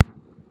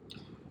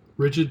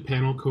Rigid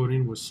Panel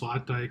Coating with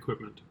Slot Die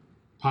Equipment.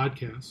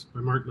 Podcast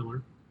by Mark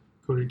Miller,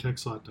 Coating Tech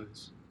Slot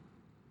Dies.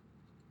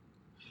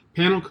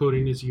 Panel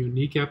coating is a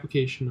unique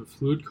application of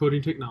fluid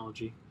coating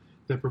technology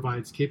that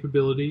provides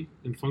capability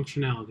and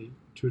functionality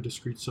to a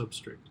discrete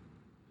substrate.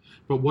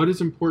 But what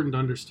is important to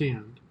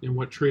understand and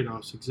what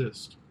trade-offs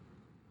exist?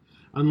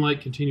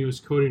 Unlike continuous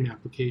coating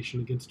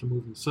application against a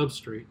moving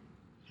substrate,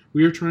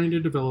 we are trying to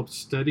develop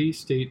steady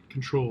state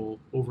control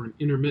over an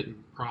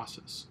intermittent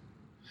process.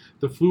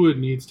 The fluid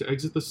needs to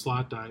exit the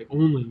slot die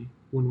only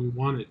when we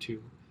want it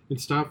to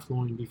and stop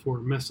flowing before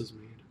a mess is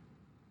made.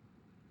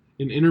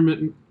 In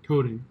intermittent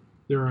coating,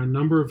 there are a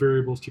number of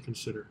variables to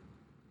consider.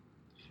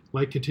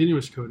 Like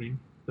continuous coating,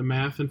 the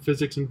math and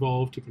physics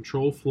involved to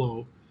control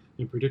flow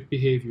and predict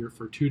behavior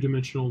for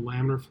two-dimensional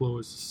laminar flow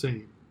is the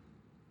same.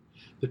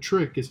 The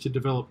trick is to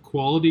develop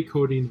quality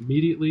coating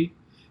immediately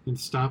and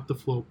stop the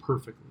flow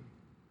perfectly.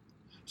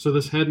 So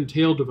this head and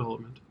tail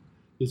development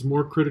is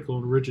more critical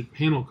in rigid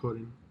panel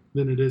coating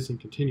than it is in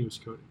continuous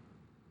coating.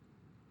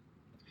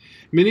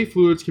 Many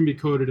fluids can be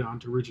coated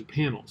onto rigid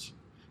panels.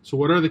 So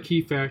what are the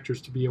key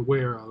factors to be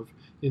aware of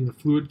in the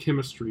fluid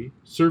chemistry,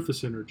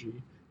 surface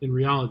energy, and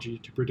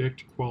rheology to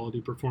predict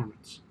quality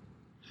performance?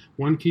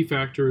 One key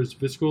factor is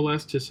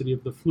viscoelasticity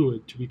of the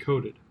fluid to be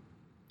coated.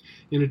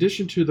 In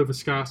addition to the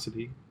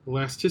viscosity,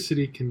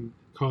 elasticity can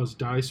cause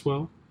die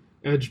swell,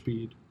 edge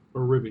bead,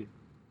 or ribbing.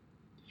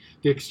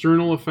 The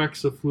external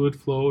effects of fluid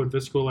flow and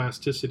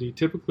viscoelasticity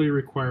typically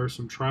require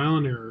some trial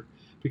and error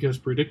because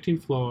predicting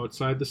flow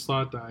outside the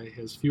slot die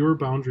has fewer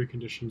boundary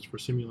conditions for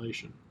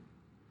simulation.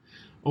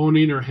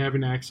 Owning or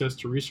having access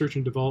to research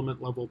and development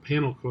level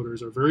panel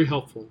coaters are very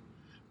helpful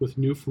with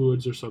new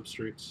fluids or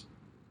substrates.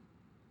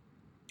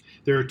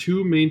 There are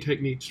two main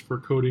techniques for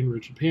coating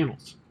rigid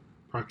panels: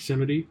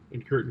 proximity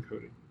and curtain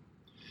coating.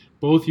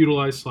 Both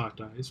utilize slot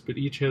dies, but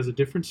each has a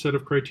different set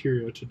of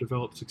criteria to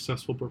develop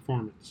successful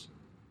performance.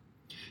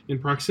 In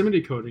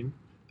proximity coating,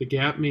 the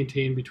gap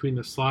maintained between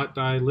the slot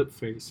die lip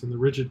face and the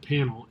rigid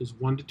panel is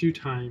 1 to 2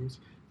 times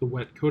the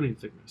wet coating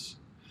thickness.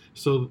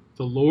 So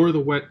the lower the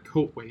wet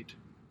coat weight,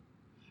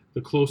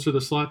 the closer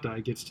the slot die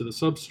gets to the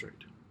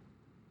substrate.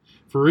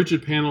 For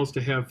rigid panels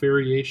to have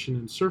variation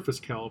in surface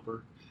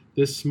caliper,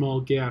 this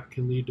small gap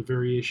can lead to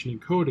variation in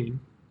coating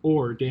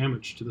or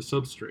damage to the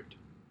substrate.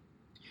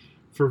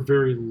 For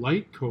very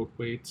light coat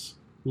weights,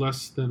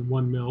 less than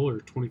 1 mil or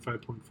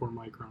 25.4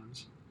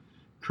 microns,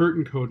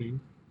 curtain coating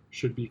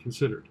should be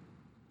considered.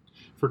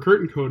 For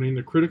curtain coating,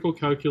 the critical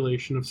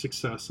calculation of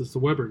success is the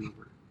Weber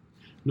number.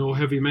 No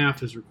heavy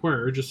math is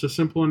required, just a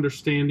simple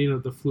understanding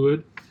of the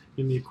fluid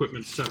and the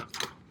equipment setup.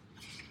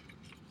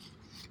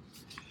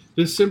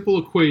 This simple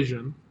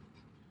equation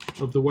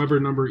of the Weber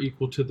number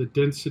equal to the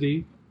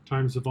density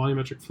times the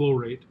volumetric flow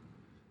rate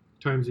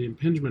times the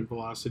impingement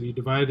velocity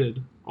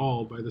divided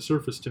all by the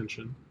surface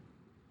tension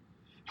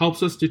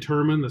helps us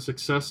determine the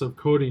success of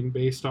coating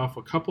based off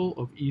a couple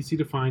of easy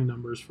to find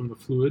numbers from the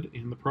fluid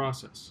and the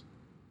process.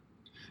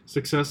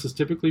 Success is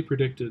typically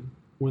predicted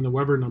when the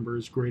Weber number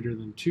is greater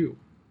than 2.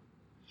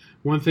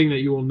 One thing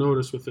that you will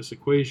notice with this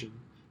equation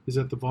is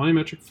that the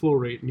volumetric flow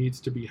rate needs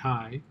to be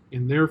high,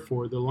 and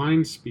therefore the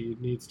line speed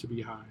needs to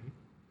be high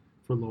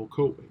for low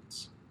coat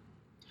weights.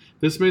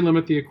 This may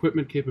limit the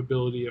equipment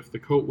capability if the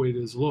coat weight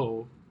is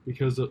low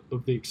because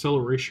of the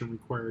acceleration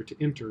required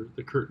to enter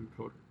the curtain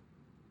coater.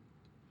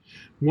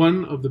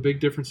 One of the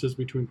big differences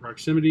between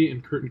proximity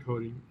and curtain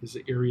coating is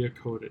the area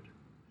coated.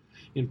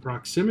 In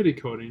proximity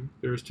coating,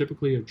 there is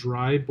typically a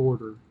dry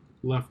border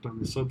left on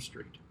the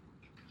substrate.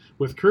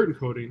 With curtain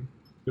coating,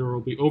 there will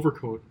be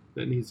overcoat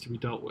that needs to be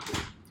dealt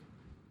with.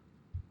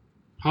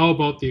 How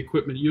about the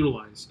equipment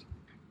utilized?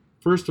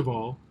 First of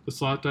all, the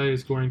slot die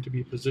is going to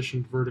be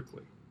positioned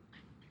vertically.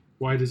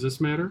 Why does this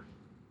matter?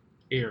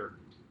 Air.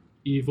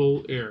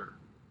 Evil air.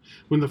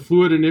 When the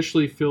fluid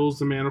initially fills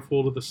the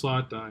manifold of the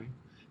slot die,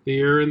 the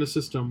air in the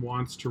system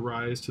wants to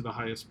rise to the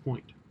highest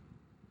point.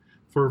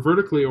 For a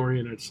vertically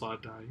oriented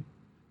slot die,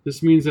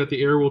 this means that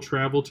the air will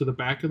travel to the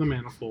back of the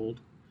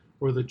manifold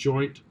or the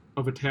joint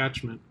of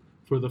attachment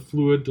for the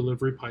fluid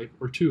delivery pipe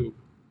or tube.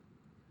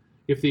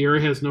 If the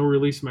air has no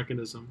release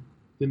mechanism,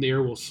 then the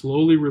air will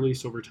slowly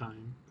release over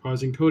time,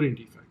 causing coating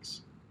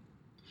defects.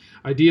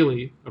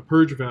 Ideally, a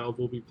purge valve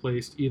will be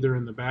placed either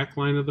in the back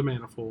line of the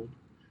manifold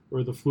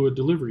or the fluid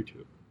delivery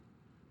tube,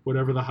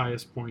 whatever the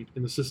highest point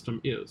in the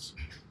system is.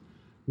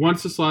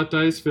 Once the slot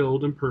die is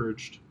filled and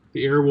purged,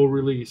 the air will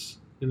release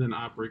and then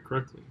operate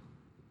correctly.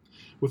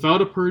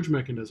 Without a purge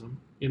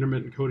mechanism,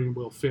 intermittent coating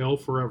will fail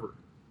forever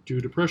due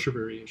to pressure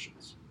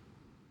variations.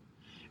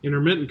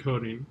 Intermittent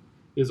coating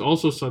is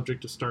also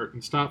subject to start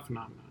and stop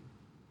phenomenon.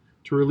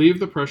 To relieve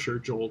the pressure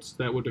jolts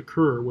that would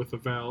occur with a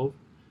valve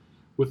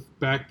with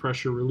back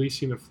pressure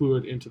releasing the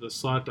fluid into the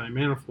slot die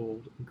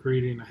manifold and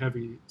creating a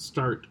heavy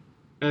start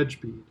edge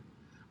bead,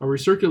 a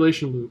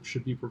recirculation loop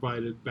should be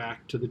provided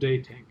back to the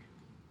day tank.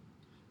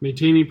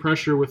 Maintaining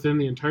pressure within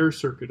the entire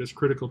circuit is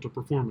critical to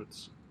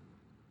performance.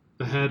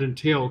 The head and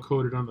tail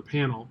coated on the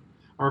panel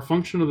are a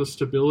function of the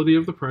stability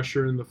of the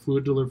pressure in the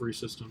fluid delivery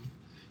system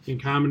in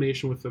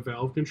combination with the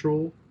valve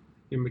control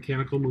in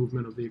mechanical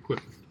movement of the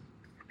equipment.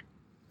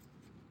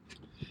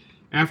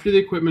 After the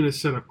equipment is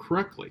set up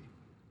correctly,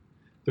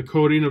 the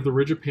coating of the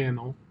rigid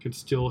panel can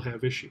still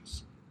have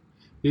issues.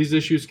 These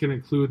issues can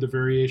include the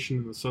variation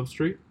in the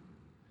substrate,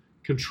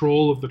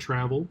 control of the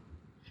travel,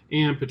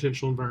 and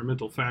potential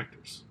environmental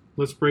factors.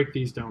 Let's break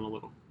these down a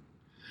little.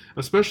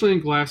 Especially in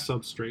glass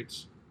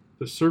substrates,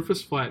 the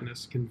surface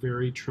flatness can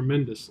vary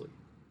tremendously.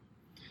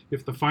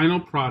 If the final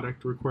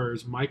product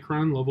requires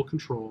micron level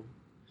control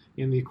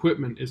and the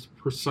equipment is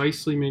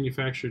precisely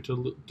manufactured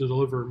to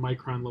deliver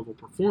micron level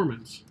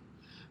performance,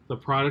 the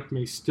product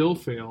may still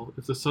fail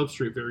if the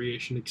substrate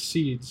variation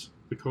exceeds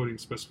the coating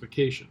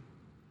specification.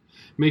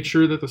 Make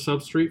sure that the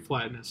substrate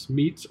flatness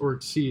meets or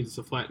exceeds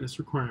the flatness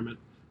requirement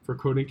for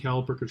coating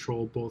caliper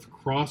control both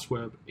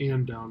cross-web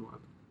and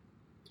down-web.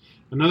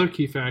 Another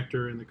key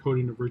factor in the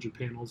coating of rigid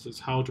panels is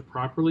how to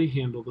properly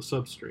handle the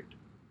substrate.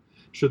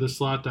 Should the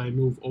slot die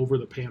move over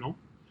the panel,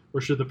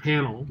 or should the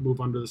panel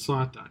move under the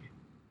slot die?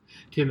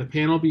 Can the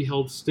panel be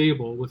held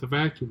stable with a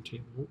vacuum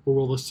table, or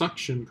will the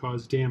suction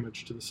cause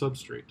damage to the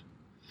substrate?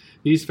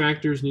 These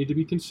factors need to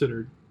be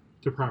considered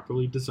to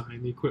properly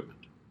design the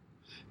equipment.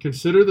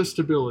 Consider the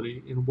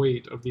stability and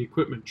weight of the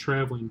equipment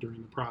traveling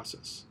during the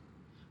process.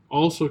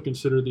 Also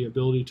consider the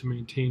ability to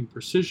maintain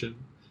precision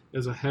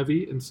as a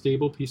heavy and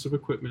stable piece of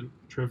equipment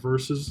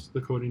traverses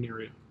the coating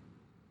area.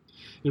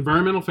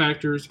 Environmental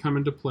factors come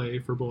into play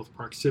for both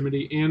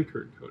proximity and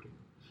curtain coating,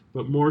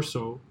 but more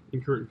so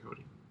in curtain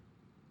coating.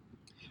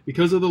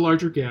 Because of the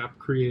larger gap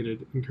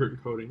created in curtain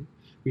coating,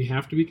 we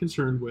have to be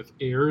concerned with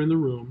air in the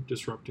room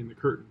disrupting the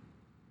curtain.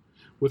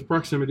 With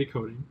proximity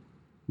coating,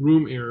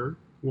 room air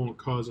won't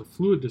cause a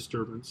fluid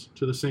disturbance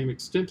to the same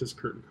extent as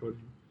curtain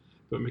coating,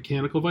 but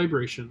mechanical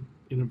vibration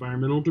and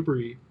environmental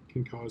debris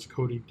can cause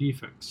coating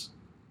defects.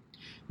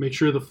 Make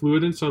sure the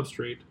fluid and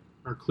substrate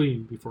are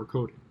clean before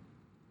coating.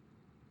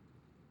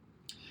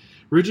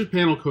 Rigid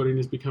panel coating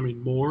is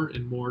becoming more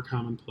and more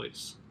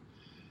commonplace.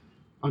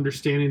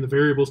 Understanding the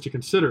variables to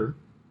consider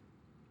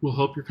will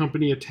help your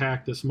company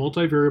attack this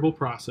multivariable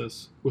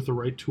process with the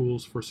right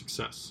tools for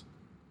success.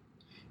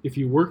 If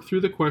you work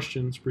through the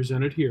questions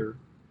presented here,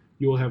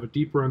 you will have a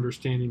deeper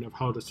understanding of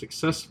how to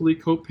successfully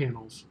coat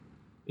panels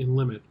and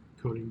limit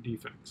coating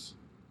defects.